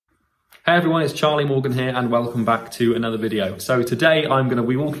Hey everyone, it's Charlie Morgan here and welcome back to another video. So today I'm going to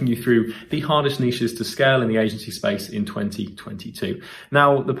be walking you through the hardest niches to scale in the agency space in 2022.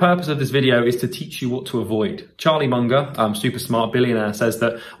 Now, the purpose of this video is to teach you what to avoid. Charlie Munger, super smart billionaire, says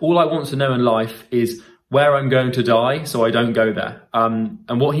that all I want to know in life is where I'm going to die, so I don't go there.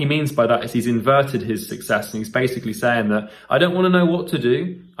 And what he means by that is he's inverted his success, and he's basically saying that I don't want to know what to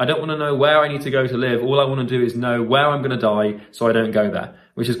do. I don't want to know where I need to go to live. All I want to do is know where I'm going to die, so I don't go there,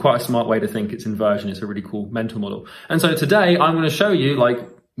 which is quite a smart way to think. It's inversion. It's a really cool mental model. And so today I'm going to show you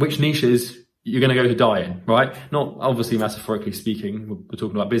which niches you're going to go to die in, right? Not obviously metaphorically speaking, we're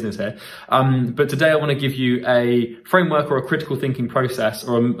talking about business here. But today I want to give you a framework or a critical thinking process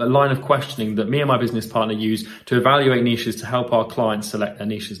or a line of questioning that me and my business partner use to evaluate niches to help our clients select their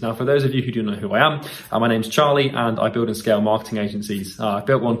niches. Now, for those of you who do know who I am, my name's Charlie and I build and scale marketing agencies. I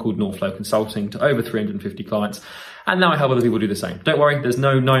built one called Northflow Consulting to over 350 clients. And now I help other people do the same. Don't worry, there's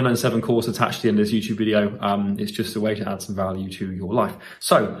no 997 course attached to the end of this YouTube video. It's just a way to add some value to your life.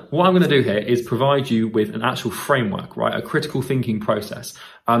 So what I'm going to do here is provide you with an actual framework, right? A critical thinking process.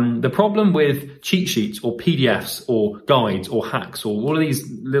 The problem with cheat sheets or PDFs or guides or hacks or all of these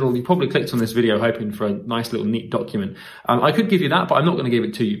little, you probably clicked on this video hoping for a nice little neat document. I could give you that, but I'm not going to give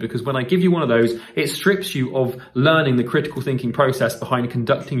it to you because when I give you one of those, it strips you of learning the critical thinking process behind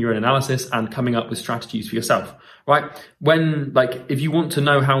conducting your own analysis and coming up with strategies for yourself. Right? If you want to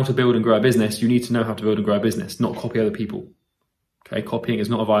know how to build and grow a business, you need to know how to build and grow a business, not copy other people. Okay, copying is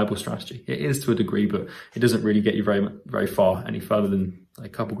not a viable strategy. It is to a degree, but it doesn't really get you very far any further than a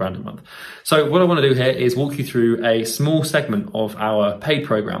couple grand a month. So what I want to do here is walk you through a small segment of our paid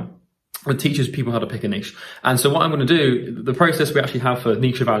program that teaches people how to pick a niche. And so what I'm going to do, the process we actually have for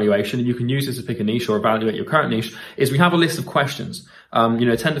niche evaluation, and you can use this to pick a niche or evaluate your current niche, is we have a list of questions, 10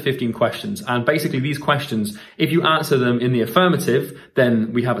 to 15 questions. And basically these questions, if you answer them in the affirmative,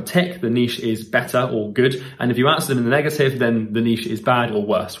 then we have a tick, the niche is better or good. And if you answer them in the negative, then the niche is bad or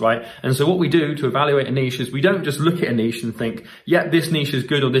worse, right? And so what we do to evaluate a niche is we don't just look at a niche and think, yeah, this niche is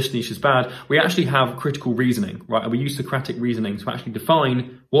good or this niche is bad. We actually have critical reasoning, right? And we use Socratic reasoning to actually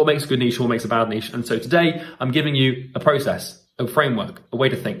define what makes a good niche or what makes a bad niche. And so today I'm giving you a process, a framework, a way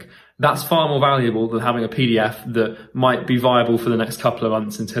to think. That's far more valuable than having a PDF that might be viable for the next couple of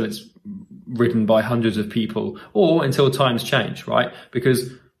months until it's written by hundreds of people or until times change, right?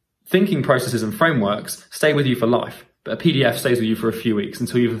 Because thinking processes and frameworks stay with you for life. But a PDF stays with you for a few weeks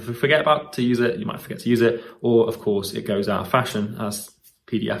until you forget to use it. You might forget to use it, or of course it goes out of fashion as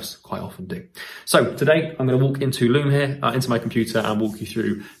PDFs quite often do. So today I'm going to walk into Loom here, into my computer, and walk you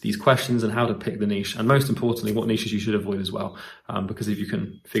through these questions and how to pick the niche, and most importantly, what niches you should avoid as well. Because if you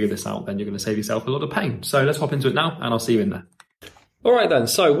can figure this out, then you're going to save yourself a lot of pain. So let's hop into it now, and I'll see you in there. All right then,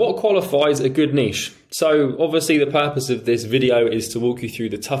 so what qualifies a good niche? So obviously the purpose of this video is to walk you through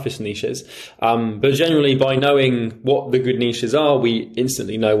the toughest niches, but generally by knowing what the good niches are, we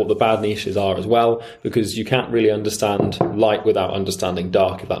instantly know what the bad niches are as well, because you can't really understand light without understanding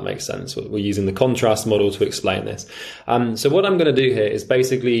dark, if that makes sense. We're using the contrast model to explain this. So what I'm going to do here is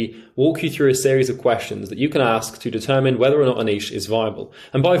basically walk you through a series of questions that you can ask to determine whether or not a niche is viable.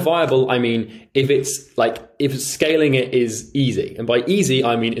 And by viable, I mean if scaling it is easy. And by easy,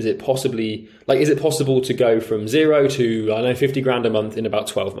 I mean is it possible to go from 0 to 50 grand a month in about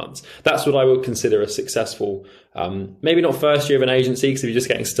 12 months? That's what I would consider a successful, maybe not first year of an agency, because if you're just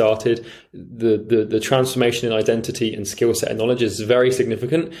getting started, the transformation in identity and skill set and knowledge is very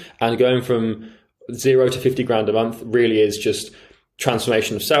significant. And going from 0 to 50 grand a month really is just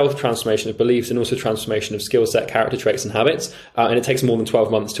transformation of self, transformation of beliefs, and also transformation of skill set, character traits and habits. And it takes more than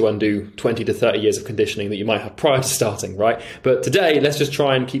 12 months to undo 20 to 30 years of conditioning that you might have prior to starting, right? But today, let's just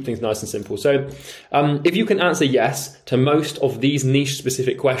try and keep things nice and simple. So if you can answer yes to most of these niche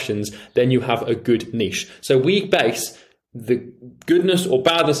specific questions, then you have a good niche. So we base the goodness or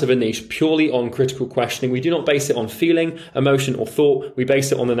badness of a niche purely on critical questioning. We do not base it on feeling, emotion, or thought. We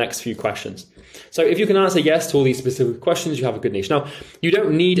base it on the next few questions. So if you can answer yes to all these specific questions, you have a good niche. Now, you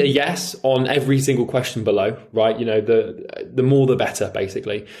don't need a yes on every single question below, right? The more the better,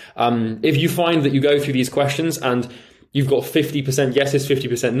 basically. If you find that you go through these questions and you've got 50% yeses,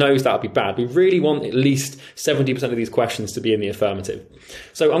 50% no's, that would be bad. We really want at least 70% of these questions to be in the affirmative.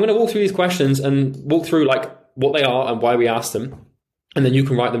 So I'm going to walk through these questions and walk through what they are and why we asked them. And then you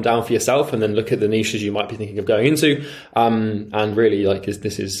can write them down for yourself and then look at the niches you might be thinking of going into. And really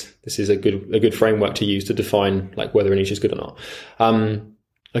this is a good framework to use to define whether a niche is good or not.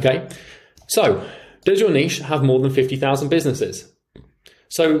 Okay. So does your niche have more than 50,000 businesses?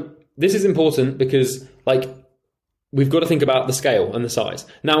 So this is important because we've got to think about the scale and the size.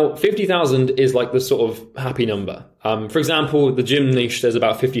 Now, 50,000 is like the sort of happy number. For example, the gym niche, there's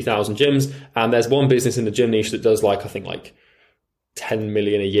about 50,000 gyms, and there's one business in the gym niche that does like, I think like 10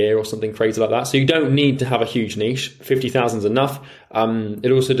 million a year or something crazy like that. So you don't need to have a huge niche. 50,000 is enough.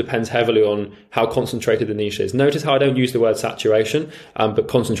 It also depends heavily on how concentrated the niche is. Notice how I don't use the word saturation, but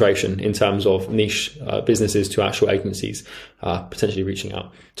concentration in terms of niche businesses to actual agencies potentially reaching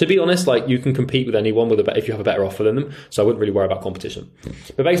out. To be honest, like you can compete with anyone with if you have a better offer than them. So I wouldn't really worry about competition.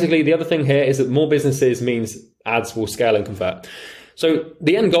 But basically, the other thing here is that more businesses means ads will scale and convert. So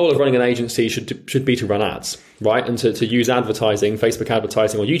the end goal of running an agency should be to run ads, right? And to use advertising, Facebook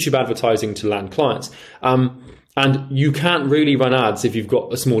advertising or YouTube advertising to land clients. And you can't really run ads if you've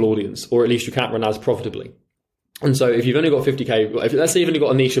got a small audience, or at least you can't run ads profitably. And so if you've only got 50K, let's say you've only got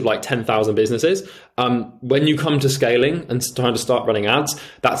a niche of like 10,000 businesses, when you come to scaling and trying to start running ads,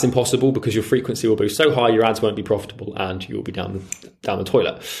 that's impossible because your frequency will be so high, your ads won't be profitable and you'll be down the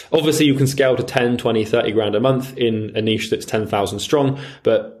toilet. Obviously, you can scale to 10, 20, 30 grand a month in a niche that's 10,000 strong,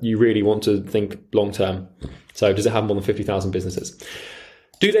 but you really want to think long term. So does it have more than 50,000 businesses?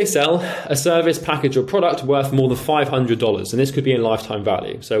 Do they sell a service, package, or product worth more than $500? And this could be in lifetime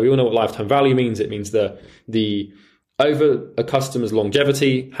value. So we all know what lifetime value means. It means the over a customer's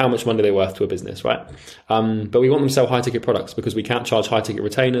longevity, how much money they're worth to a business, right? But we want them to sell high ticket products because we can't charge high ticket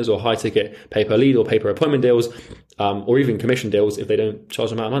retainers or high ticket pay per lead or pay per appointment deals, or even commission deals if they don't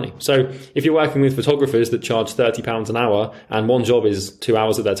charge them amount of money. So if you're working with photographers that charge £30 an hour and one job is 2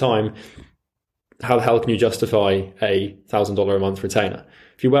 hours of their time, how the hell can you justify a $1,000 a month retainer?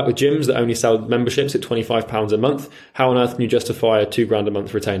 If you work with gyms that only sell memberships at £25 a month, how on earth can you justify a £2,000 a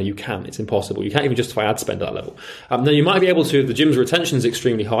month retainer? You can't. It's impossible. You can't even justify ad spend at that level. Now, you might be able to if the gym's retention is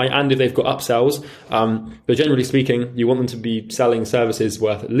extremely high and if they've got upsells, but generally speaking, you want them to be selling services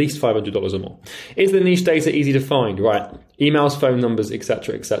worth at least $500 or more. Is the niche data easy to find? Right. Emails, phone numbers,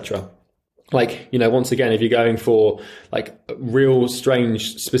 etc., etc. Like, you know, once again, if you're going for like real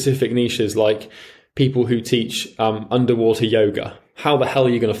strange specific niches like people who teach underwater yoga, how the hell are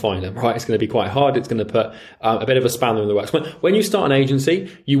you going to find them, right? It's going to be quite hard. It's going to put a bit of a spanner in the works. When you start an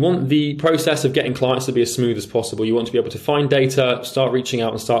agency, you want the process of getting clients to be as smooth as possible. You want to be able to find data, start reaching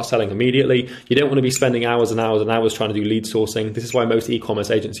out and start selling immediately. You don't want to be spending hours and hours and hours trying to do lead sourcing. This is why most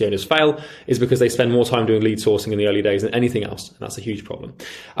e-commerce agency owners fail, is because they spend more time doing lead sourcing in the early days than anything else. And that's a huge problem.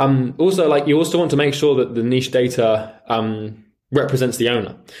 Also, like you also want to make sure that the niche data represents the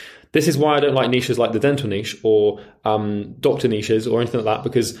owner. This is why I don't like niches like the dental niche or doctor niches or anything like that,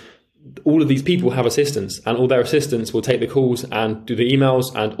 because all of these people have assistants and all their assistants will take the calls and do the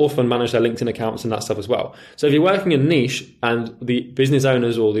emails and often manage their LinkedIn accounts and that stuff as well. So if you're working in a niche and the business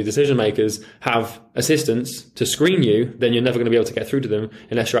owners or the decision makers have assistants to screen you, then you're never going to be able to get through to them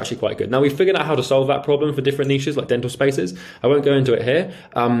unless you're actually quite good. Now, we've figured out how to solve that problem for different niches like dental spaces. I won't go into it here.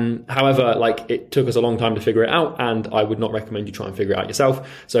 However, like it took us a long time to figure it out, and I would not recommend you try and figure it out yourself.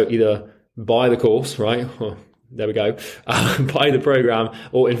 So either buy the course, right? There we go. Buy the program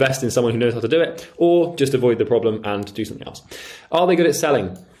or invest in someone who knows how to do it, or just avoid the problem and do something else. Are they good at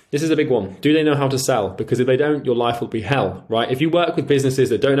selling? This is a big one. Do they know how to sell? Because if they don't, your life will be hell, right? If you work with businesses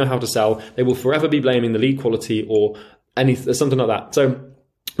that don't know how to sell, they will forever be blaming the lead quality or something like that. So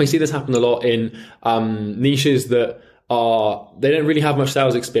we see this happen a lot in niches that they don't really have much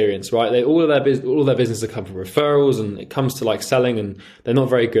sales experience, right? All of their businesses come from referrals, and it comes to like selling, and they're not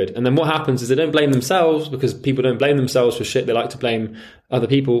very good. And then what happens is they don't blame themselves, because people don't blame themselves for shit. They like to blame other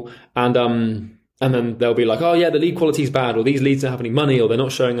people, and then they'll be like, oh yeah, the lead quality is bad, or these leads don't have any money, or they're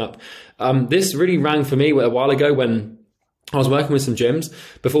not showing up. This really rang for me a while ago when I was working with some gyms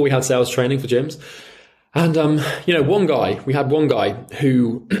before we had sales training for gyms, and we had one guy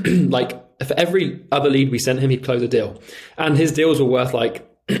who like, for every other lead we sent him, he'd close a deal. And his deals were worth like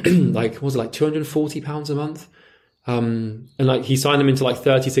 £240 a month? And like he signed them into like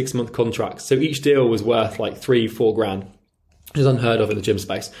 36-month contracts. So each deal was worth like $3-4 grand. Which is unheard of in the gym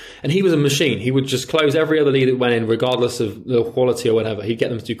space. And he was a machine. He would just close every other lead that went in, regardless of the quality or whatever. He'd get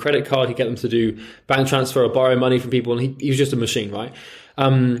them to do credit card. He'd get them to do bank transfer or borrow money from people. And he was just a machine, right?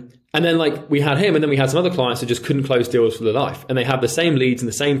 And then like we had him, and then we had some other clients who just couldn't close deals for their life. And they had the same leads and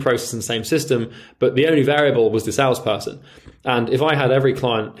the same process and the same system, but the only variable was the salesperson. And if I had every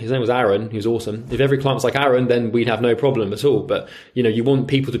client, his name was Aaron, he was awesome. If every client was like Aaron, then we'd have no problem at all. But you want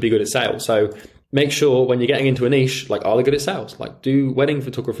people to be good at sales. So make sure when you're getting into a niche, like, are they good at sales? Like, do wedding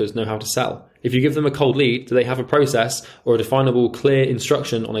photographers know how to sell? If you give them a cold lead, do they have a process or a definable, clear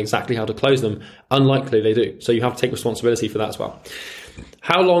instruction on exactly how to close them? Unlikely they do. So you have to take responsibility for that as well.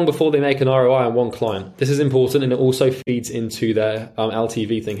 How long before they make an ROI on one client? This is important, and it also feeds into their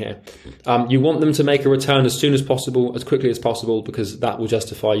LTV thing here. You want them to make a return as soon as possible, as quickly as possible, because that will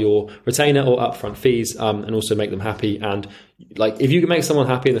justify your retainer or upfront fees, and also make them happy. And like, if you can make someone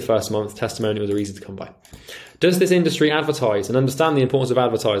happy in the first month, testimonials are easy to come by. Does this industry advertise and understand the importance of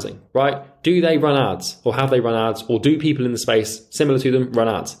advertising, right? Do they run ads, or have they run ads, or do people in the space similar to them run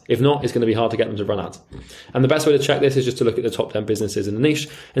ads? If not, it's going to be hard to get them to run ads. And the best way to check this is just to look at the top 10 businesses in the niche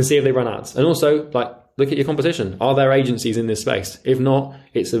and see if they run ads. And also, like, look at your competition. Are there agencies in this space? If not,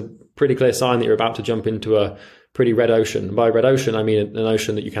 it's a pretty clear sign that you're about to jump into a pretty red ocean. And by red ocean, I mean an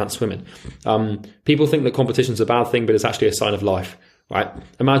ocean that you can't swim in. People think that competition's a bad thing, but it's actually a sign of life. Right?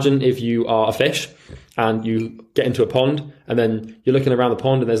 Imagine if you are a fish and you get into a pond and then you're looking around the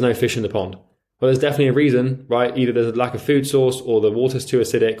pond and there's no fish in the pond. Well, there's definitely a reason, right? Either there's a lack of food source, or the water's too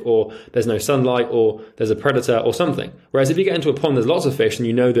acidic, or there's no sunlight, or there's a predator or something. Whereas if you get into a pond, there's lots of fish and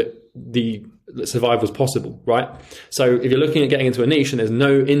you know that the survival is possible, right? So if you're looking at getting into a niche and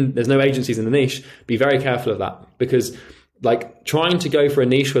there's no agencies in the niche, be very careful of that, because like, trying to go for a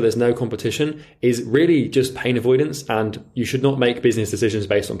niche where there's no competition is really just pain avoidance, and you should not make business decisions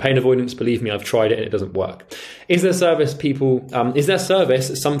based on pain avoidance. Believe me, I've tried it and it doesn't work. Is their service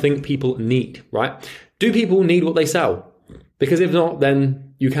something people need, right? Do people need what they sell? Because if not,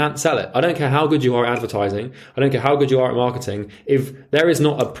 then you can't sell it. I don't care how good you are at advertising. I don't care how good you are at marketing. If there is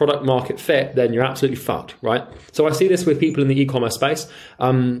not a product market fit, then you're absolutely fucked, right? So I see this with people in the e-commerce space,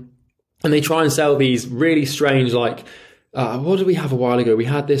 and they try and sell these really strange, like, what did we have a while ago? We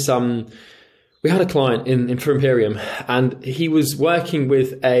had this, we had a client for Imperium, and he was working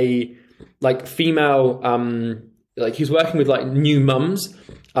with a like female, like he was working with like new mums,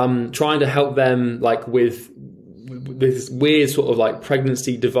 trying to help them like with this weird sort of like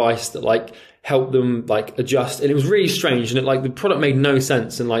pregnancy device that like helped them like adjust. And it was really strange, and it like the product made no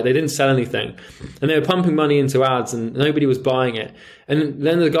sense, and like they didn't sell anything, and they were pumping money into ads and nobody was buying it. And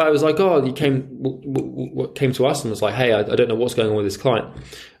then the guy was like, oh, he came to us and was like, hey, I don't know what's going on with this client.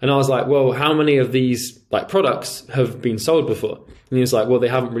 And I was like, well, how many of these like products have been sold before? And he was like, well, they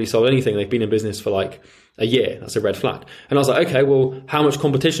haven't really sold anything. They've been in business for like a year. That's a red flag. And I was like, okay, well, how much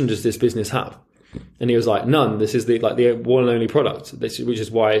competition does this business have? And he was like, none. This is the one and only product, which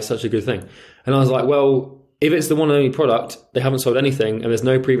is why it's such a good thing. And I was like, well, if it's the one and only product, they haven't sold anything, and there's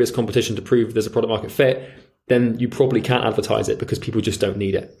no previous competition to prove there's a product market fit, then you probably can't advertise it because people just don't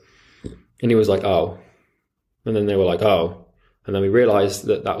need it. And he was like, oh. And then they were like, oh. And then we realized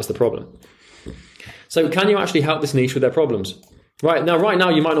that that was the problem. So can you actually help this niche with their problems? Right now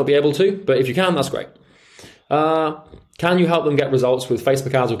you might not be able to, but if you can, that's great. Can you help them get results with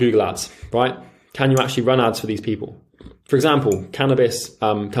Facebook ads or Google ads, right? Can you actually run ads for these people? For example, cannabis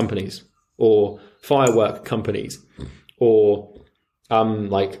companies, or firework companies, or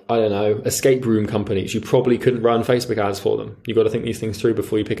like, I don't know, escape room companies. You probably couldn't run Facebook ads for them. You've got to think these things through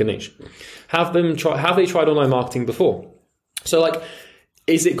before you pick a niche. Have they tried online marketing before? So like,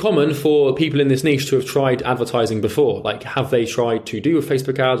 is it common for people in this niche to have tried advertising before? Like, have they tried to do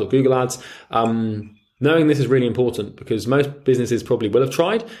Facebook ads or Google ads? Knowing this is really important, because most businesses probably will have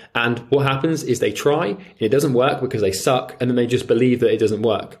tried, and what happens is they try and it doesn't work because they suck, and then they just believe that it doesn't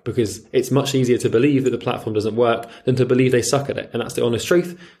work, because it's much easier to believe that the platform doesn't work than to believe they suck at it, and that's the honest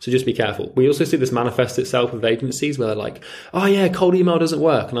truth. So just be careful. We also see this manifest itself with agencies where they're like, oh yeah, cold email doesn't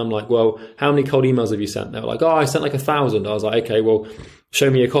work, and I'm like, well, how many cold emails have you sent? They were like, oh, I sent like 1,000. I was like, okay, well, show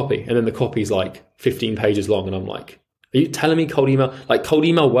me a copy. And then the copy's like 15 pages long, and I'm like, are you telling me cold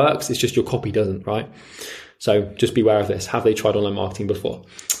email works? It's just your copy doesn't, right? So just beware of this. Have they tried online marketing before?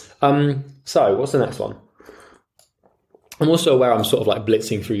 So what's the next one? I'm also aware I'm sort of like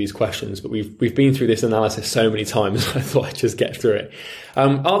blitzing through these questions, but we've been through this analysis so many times. I thought I'd just get through it.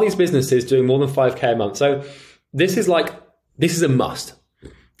 Are these businesses doing more than 5K a month? So this is a must.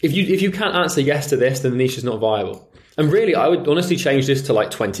 If you can't answer yes to this, then the niche is not viable. And really, I would honestly change this to like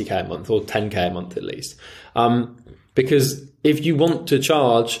 20K a month, or 10K a month at least. Because if you want to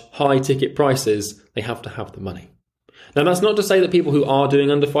charge high ticket prices, they have to have the money. Now, that's not to say that people who are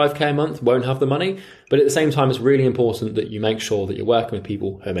doing under 5K a month won't have the money, but at the same time, it's really important that you make sure that you're working with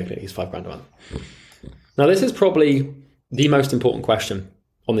people who are making at least $5,000 a month. Now, this is probably the most important question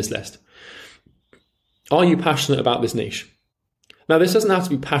on this list. Are you passionate about this niche? Now, this doesn't have to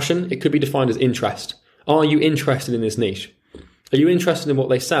be passion. It could be defined as interest. Are you interested in this niche? Are you interested in what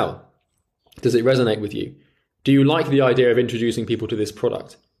they sell? Does it resonate with you? Do you like the idea of introducing people to this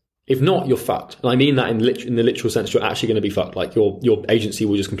product? If not, you're fucked. And I mean that in the literal sense. You're actually going to be fucked. Like your agency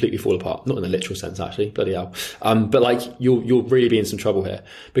will just completely fall apart. Not in the literal sense, actually. Bloody hell. But like you'll really be in some trouble here,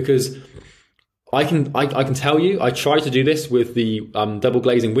 because I can tell you, I tried to do this with the double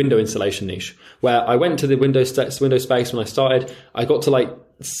glazing window installation niche, where I went to the window space when I started. I got to like,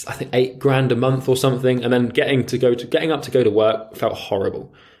 I think $8,000 a month or something, and then getting up to go to work felt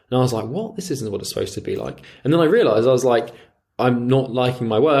horrible. And I was like, what? This isn't what it's supposed to be like. And then I realized, I was like, I'm not liking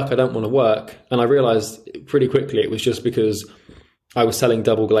my work. I don't want to work. And I realized pretty quickly it was just because I was selling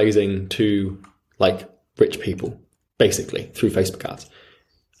double glazing to like rich people, basically through Facebook ads.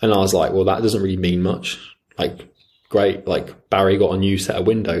 And I was like, well, that doesn't really mean much. Like, great, like Barry got a new set of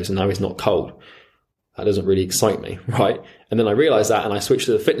windows and now he's not cold. That doesn't really excite me, right? And then I realized that, and I switched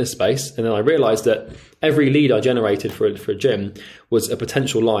to the fitness space. And then I realized that every lead I generated for a gym was a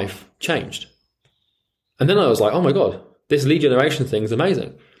potential life changed. And then I was like, oh my God, this lead generation thing is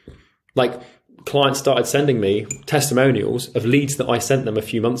amazing. Like, clients started sending me testimonials of leads that I sent them a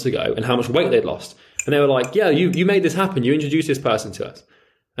few months ago and how much weight they'd lost. And they were like, yeah, you made this happen. You introduced this person to us.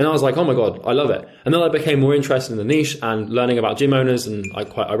 And I was like, oh my God, I love it. And then I became more interested in the niche and learning about gym owners, and I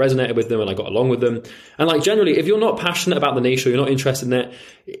resonated with them and I got along with them. And like, generally, if you're not passionate about the niche or you're not interested in it,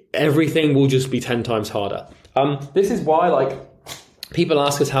 everything will just be 10 times harder. This is why, like, people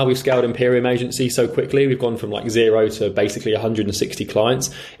ask us how we've scaled Imperium Agency so quickly. We've gone from like 0 to basically 160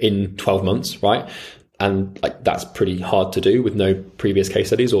 clients in 12 months, right? And like, that's pretty hard to do with no previous case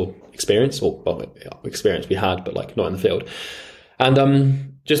studies or experience, or well, experience we had, but like not in the field. And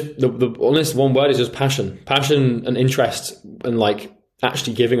just the honest one word is just passion and interest, and like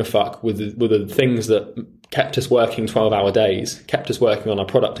actually giving a fuck with the things that kept us working 12-hour days, kept us working on our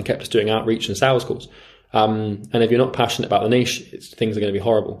product, and kept us doing outreach and sales calls. And if you're not passionate about the niche, things are going to be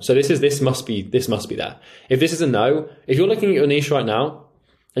horrible. So this must be there. If this is a no, if you're looking at your niche right now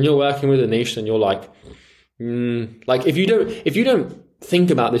and you're working with a niche and you're like, like if you don't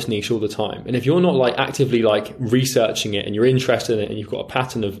think about this niche all the time, and if you're not like actively like researching it and you're interested in it and you've got a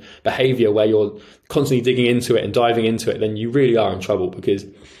pattern of behavior where you're constantly digging into it and diving into it, then you really are in trouble, because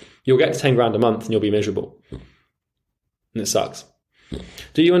you'll get to 10 grand a month and you'll be miserable. And it sucks.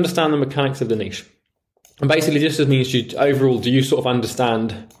 Do you understand the mechanics of the niche? And basically this just means overall, do you sort of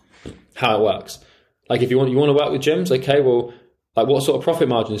understand how it works? Like if you want to work with gyms, okay, well, like what sort of profit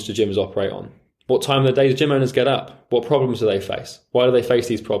margins do gyms operate on? What time of the day do gym owners get up? What problems do they face? Why do they face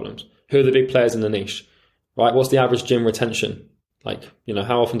these problems? Who are the big players in the niche, right? What's the average gym retention? Like, you know,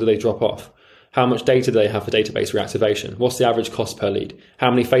 how often do they drop off? How much data do they have for database reactivation? What's the average cost per lead?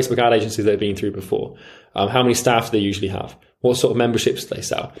 How many Facebook ad agencies they've been through before? How many staff do they usually have? What sort of memberships do they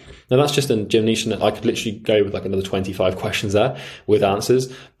sell? Now that's just a gym niche, and I could literally go with like another 25 questions there with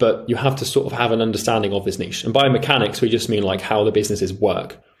answers, but you have to sort of have an understanding of this niche. And by mechanics, we just mean like how the businesses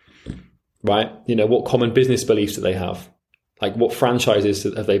work, right? You know, what common business beliefs do they have? Like what franchises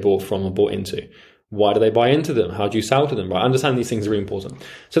have they bought from or bought into? Why do they buy into them? How do you sell to them, right? Understanding these things are really important.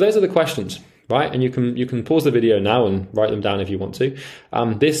 So those are the questions, right? And you can pause the video now and write them down if you want to.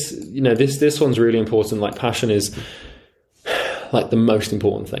 This one's really important. Like passion is like the most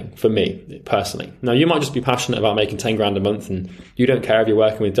important thing for me personally. Now you might just be passionate about making 10 grand a month and you don't care if you're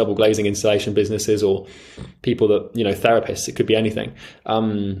working with double glazing installation businesses or people that, you know, therapists, it could be anything.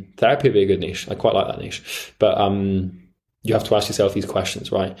 Therapy would be a good niche. I quite like that niche, but you have to ask yourself these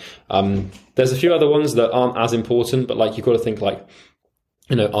questions, right? There's a few other ones that aren't as important, but like you've got to think like,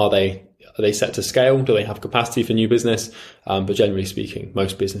 you know, are they set to scale? Do they have capacity for new business? But generally speaking,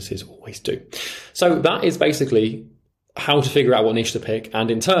 most businesses always do. So that is basically how to figure out what niche to pick.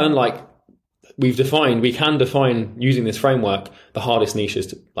 And in turn, like we can define using this framework, the hardest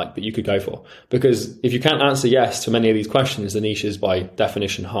niches that you could go for. Because if you can't answer yes to many of these questions, the niche is by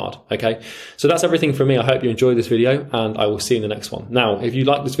definition hard. Okay. So that's everything from me. I hope you enjoyed this video and I will see you in the next one. Now, if you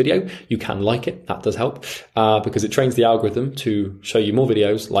like this video, you can like it. That does help because it trains the algorithm to show you more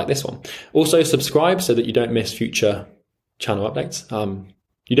videos like this one. Also subscribe so that you don't miss future channel updates.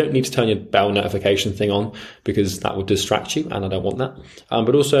 You don't need to turn your bell notification thing on because that would distract you and I don't want that.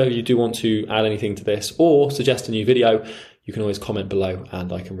 But also if you do want to add anything to this or suggest a new video, you can always comment below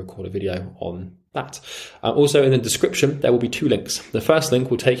and I can record a video on that. Also in the description, there will be 2 links. The first link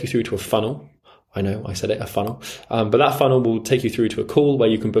will take you through to a funnel. I know I said it, a funnel. But that funnel will take you through to a call where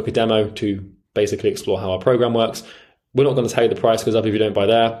you can book a demo to basically explore how our program works. We're not going to tell you the price goes up if you don't buy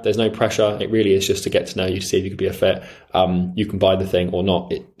there. There's no pressure. It really is just to get to know you, to see if you could be a fit. You can buy the thing or not.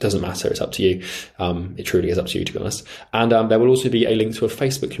 It doesn't matter. It's up to you. It truly is up to you, to be honest. And there will also be a link to a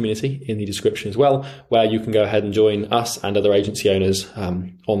Facebook community in the description as well, where you can go ahead and join us and other agency owners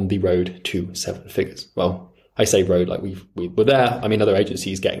on the road to 7 figures. Well, I say road like we're there. I mean, other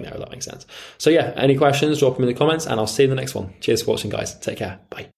agencies getting there, if that makes sense. So yeah, any questions, drop them in the comments and I'll see you in the next one. Cheers for watching, guys. Take care. Bye.